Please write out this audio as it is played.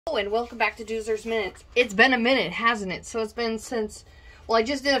And welcome back to Doozer's Minutes. It's been a minute, hasn't it? So it's been since, well, I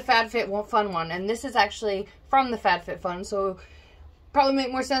just did a FabFitFun one, and this is actually from the FabFitFun, so probably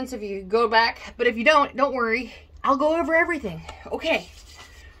make more sense if you go back, but if you don't worry, I'll go over everything. Okay,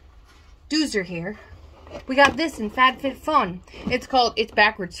 Doozer here. We got this in FabFitFun. It's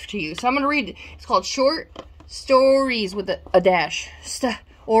backwards to you, so I'm going to read it. It's called Short Stories with a dash.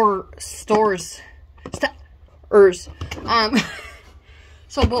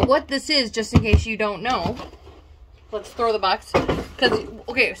 So, but what this is, just in case you don't know, let's throw the box.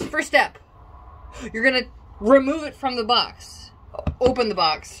 Okay, first step, you're going to remove it from the box. Open the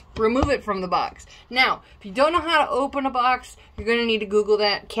box. Remove it from the box. Now, if you don't know how to open a box, you're going to need to Google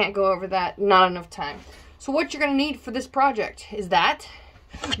that. Can't go over that. Not enough time. So what you're going to need for this project is that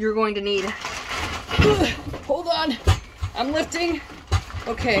you're going to need... Hold on. I'm lifting.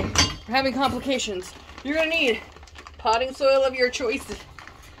 Okay, we're having complications. You're going to need potting soil of your choice.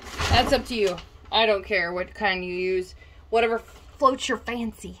 That's up to you. I don't care what kind you use. Whatever floats your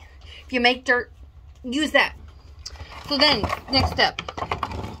fancy. If you make dirt, use that. So then, next step.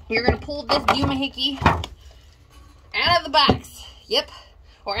 You're going to pull this doohickey out of the box. Yep.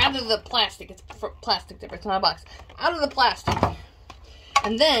 Or out of the plastic. It's plastic dipper. It's not a box. Out of the plastic.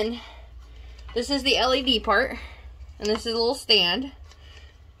 And then, this is the LED part. And this is a little stand.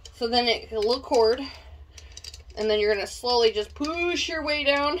 So then a little cord. And then you're going to slowly just push your way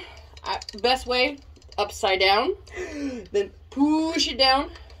down. Best way, upside down. Then push it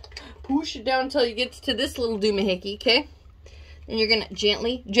down. Push it down until you get to this little doohickey, okay? And you're going to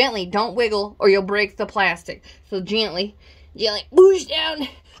gently, don't wiggle or you'll break the plastic. So gently, push down.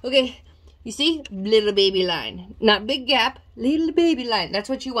 Okay, you see? Little baby line. Not big gap, little baby line. That's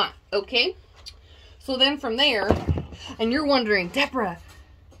what you want, okay? So then from there, and you're wondering, Deborah,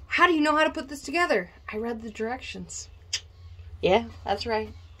 how do you know how to put this together? I read the directions. Yeah, that's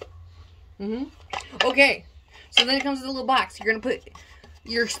right. Okay, so then it comes with a little box. You're going to put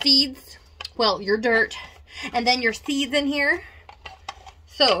your seeds, well, your dirt, and then your seeds in here.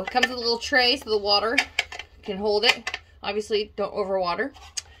 So, it comes with a little tray so the water can hold it. Obviously, don't overwater.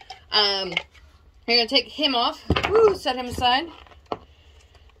 You're going to take him off. Woo, set him aside.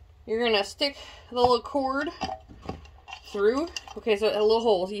 You're going to stick the little cord through. Okay, so a little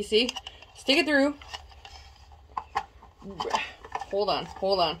hole, you see? Stick it through. Hold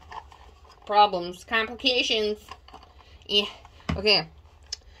on. Problems, complications. Yeah. Okay.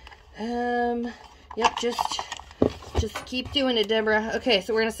 Yep, just keep doing it, Deborah. Okay,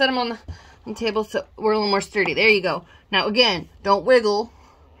 so we're gonna set them on the table so we're a little more sturdy. There you go. Now again, don't wiggle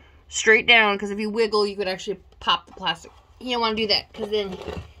straight down, because if you wiggle, you could actually pop the plastic. You don't want to do that, because then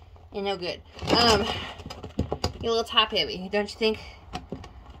you're no good. You're a little top heavy, don't you think?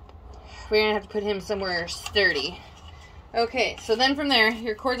 We're gonna have to put him somewhere sturdy. Okay, so then from there,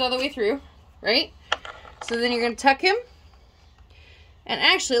 your cord's all the way through, right? So then you're gonna tuck him. And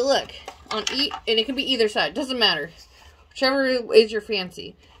actually, look, and it can be either side, doesn't matter. Whichever is your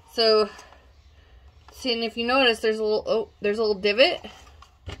fancy. So, see, and if you notice, there's a little divot.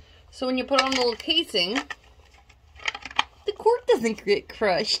 So when you put on the little casing, the cord doesn't get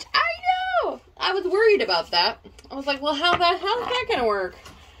crushed. I know! I was worried about that. I was like, well, how's that gonna work?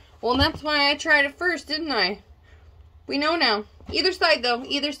 Well, that's why I tried it first, didn't I? We know now. Either side, though.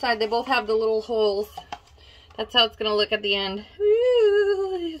 Either side. They both have the little holes. That's how it's going to look at the end.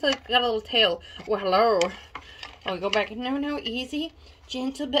 Ooh, it's like got a little tail. Well, hello. Oh, we go back. No, easy.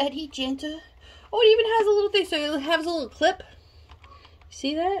 Gentle, Betty, gentle. Oh, it even has a little thing. So it has a little clip.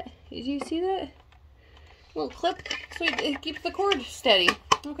 See that? Did you see that? A little clip. So it keeps the cord steady.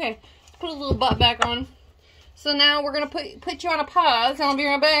 Okay. Let's put a little butt back on. So now we're going to put you on a pause. And I'll be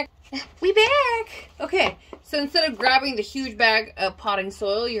right back. We back! Okay, so instead of grabbing the huge bag of potting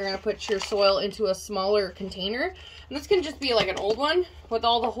soil, you're going to put your soil into a smaller container. And this can just be like an old one with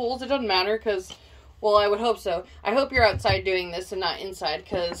all the holes. It doesn't matter because, well, I would hope so. I hope you're outside doing this and not inside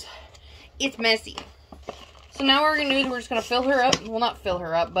because it's messy. So now what we're going to do is we're just going to fill her up. Well, not fill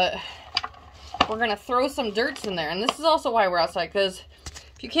her up, but we're going to throw some dirt in there. And this is also why we're outside, because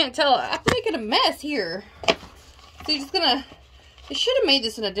if you can't tell, I'm making a mess here. So you're just going to... I should have made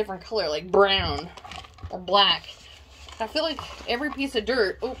this in a different color, like brown or black. I feel like every piece of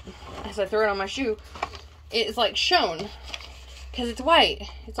dirt, as I throw it on my shoe, it's like shown. Because it's white.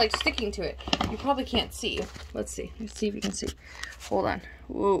 It's like sticking to it. You probably can't see. Let's see. Let's see if you can see. Hold on.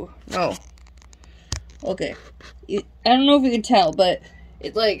 Whoa. No. Okay. I don't know if you can tell, but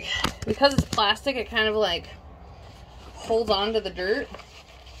it's like, because it's plastic, it kind of like holds on to the dirt.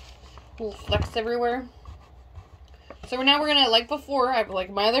 Little flecks everywhere. So now we're gonna, like before, like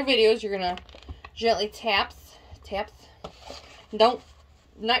my other videos, you're gonna gently taps. Don't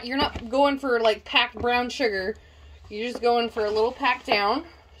you're not going for like packed brown sugar. You're just going for a little pack down.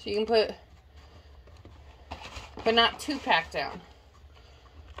 So you can put, but not too packed down.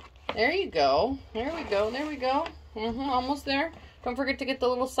 There you go. There we go. There we go. Almost there. Don't forget to get the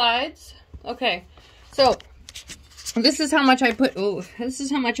little sides. Okay. So this is how much I put. Oh, this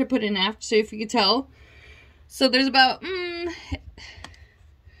is how much I put in after. So if you could tell. So there's about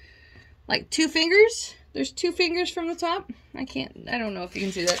like 2 fingers. There's 2 fingers from the top. I don't know if you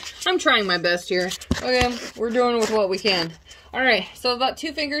can see that. I'm trying my best here. Okay, we're doing with what we can. All right, so about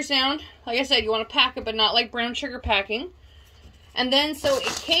 2 fingers down. Like I said, you want to pack it, but not like brown sugar packing. And then, so it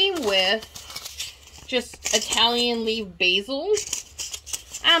came with just Italian leaf basil.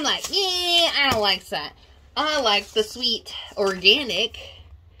 I'm like, yeah, I don't like that. I like the sweet organic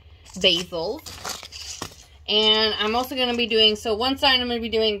basil. And I'm also going to be doing, so one side I'm going to be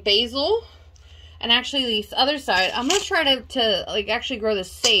doing basil. And actually, this other side, I'm going to try to like, actually grow the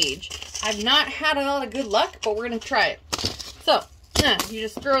sage. I've not had a lot of good luck, but we're going to try it. So, yeah, you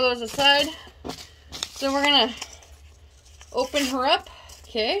just throw those aside. So we're going to open her up.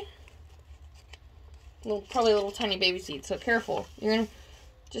 Okay. Probably a little tiny baby seed, so careful. You're going to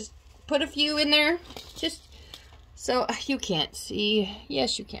just put a few in there. Just so you can't see.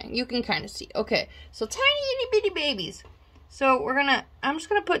 Yes, you can. You can kind of see. Okay. So tiny itty bitty babies. So I'm just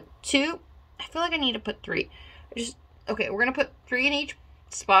going to put 2. I feel like I need to put 3. Okay, we're going to put 3 in each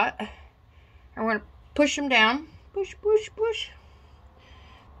spot. And we're going to push them down. Push, push, push.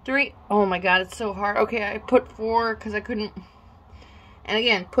 3. Oh my god, it's so hard. Okay, I put 4 because I couldn't. And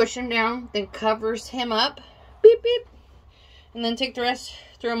again, push him down, then covers him up. Beep, beep. And then take the rest,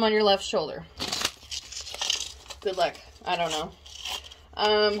 throw them on your left shoulder. Good luck. I don't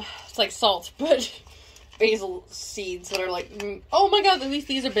know. It's like salt, but basil seeds that are like, oh my god, at least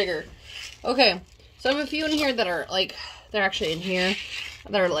these are bigger. Okay, so I have a few in here that are like, they're actually in here.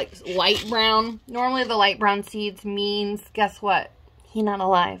 They're like light brown. Normally the light brown seeds means, guess what? He's not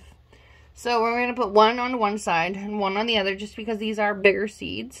alive. So we're going to put 1 on one side and 1 on the other just because these are bigger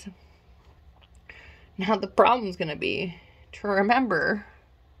seeds. Now the problem's going to be to remember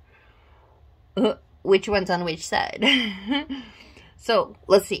which one's on which side. So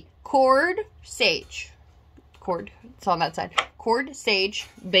let's see. Cord, sage. Cord, it's on that side. Cord, sage,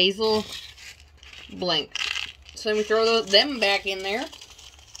 basil, blank. So then we throw them back in there.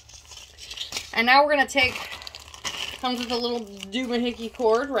 And now we're going to take, comes with a little doohickey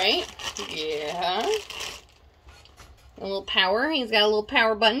cord, right? Yeah. A little power. He's got a little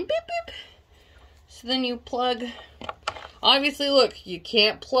power button. Beep, beep. So then you plug, obviously look, you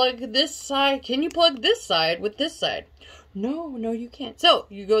can't plug this side. Can you plug this side with this side? No, you can't. So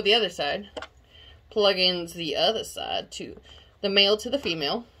you go the other side. Plug in the other side to the male to the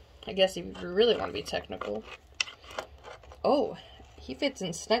female. I guess if you really want to be technical. Oh, he fits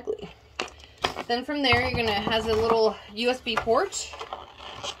in snugly. Then from there, you're going to has a little USB port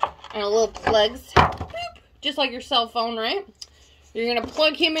and a little plugs. Boop, just like your cell phone, right? You're going to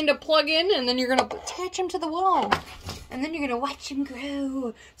plug him into plug-in, and then you're going to attach him to the wall. And then you're going to watch him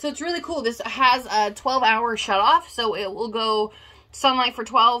grow. So it's really cool. This has a 12-hour shut-off, so it will go sunlight for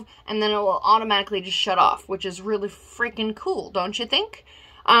 12, and then it will automatically just shut off, which is really freaking cool, don't you think?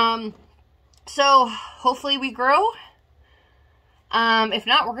 So hopefully we grow. If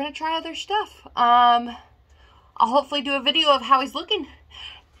not, we're going to try other stuff. I'll hopefully do a video of how he's looking.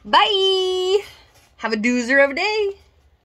 Bye! Have a doozer of a day.